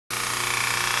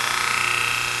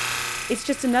It's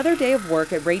just another day of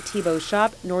work at Ray Tebow's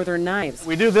shop, Northern Knives.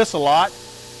 We do this a lot.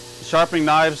 Sharpening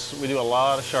knives, we do a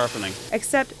lot of sharpening.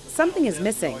 Except something is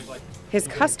missing. His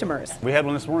customers. We had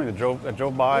one this morning that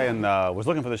drove by and was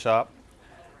looking for the shop.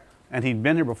 And he'd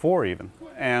been here before even,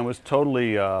 and was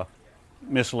totally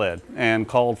misled and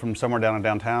called from somewhere down in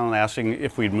downtown asking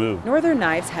if we'd moved. Northern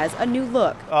Knives has a new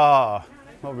look. What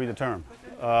would be the term?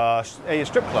 A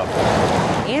strip club.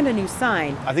 And a new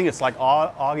sign. I think it's like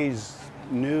Augie's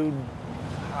nude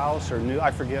house or new,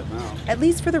 I forget now. At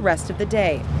least for the rest of the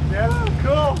day. Yeah,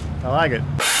 cool. I like it.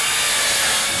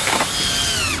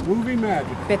 Movie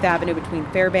magic. Fifth Avenue between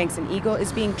Fairbanks and Eagle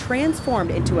is being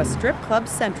transformed into a strip club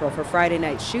central for Friday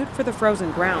night shoot for the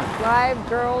Frozen Ground. Live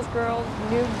girls,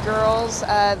 nude girls,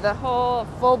 the whole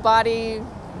full body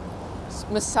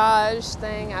massage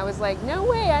thing. I was like, no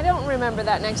way, I don't remember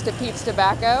that next to Pete's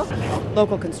Tobacco.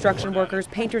 Local construction workers,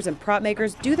 painters, and prop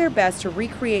makers do their best to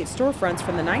recreate storefronts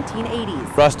from the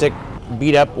 1980s. Rustic,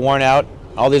 beat up, worn out.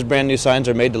 All these brand new signs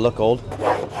are made to look old.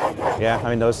 Yeah, I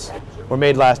mean, those were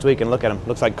made last week, and look at them.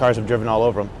 Looks like cars have driven all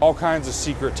over them. All kinds of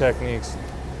secret techniques.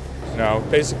 You know,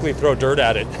 basically throw dirt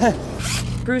at it.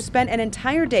 Crews spent an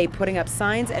entire day putting up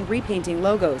signs and repainting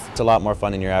logos. It's a lot more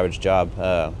fun than your average job.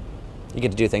 You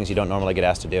get to do things you don't normally get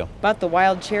asked to do. But the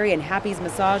Wild Cherry and Happy's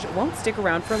Massage won't stick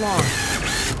around for long.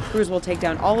 Crews will take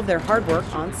down all of their hard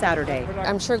work on Saturday.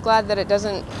 I'm sure glad that it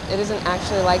isn't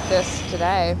actually like this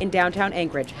today. In downtown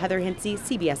Anchorage, Heather Hinsey,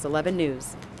 CBS 11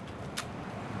 News.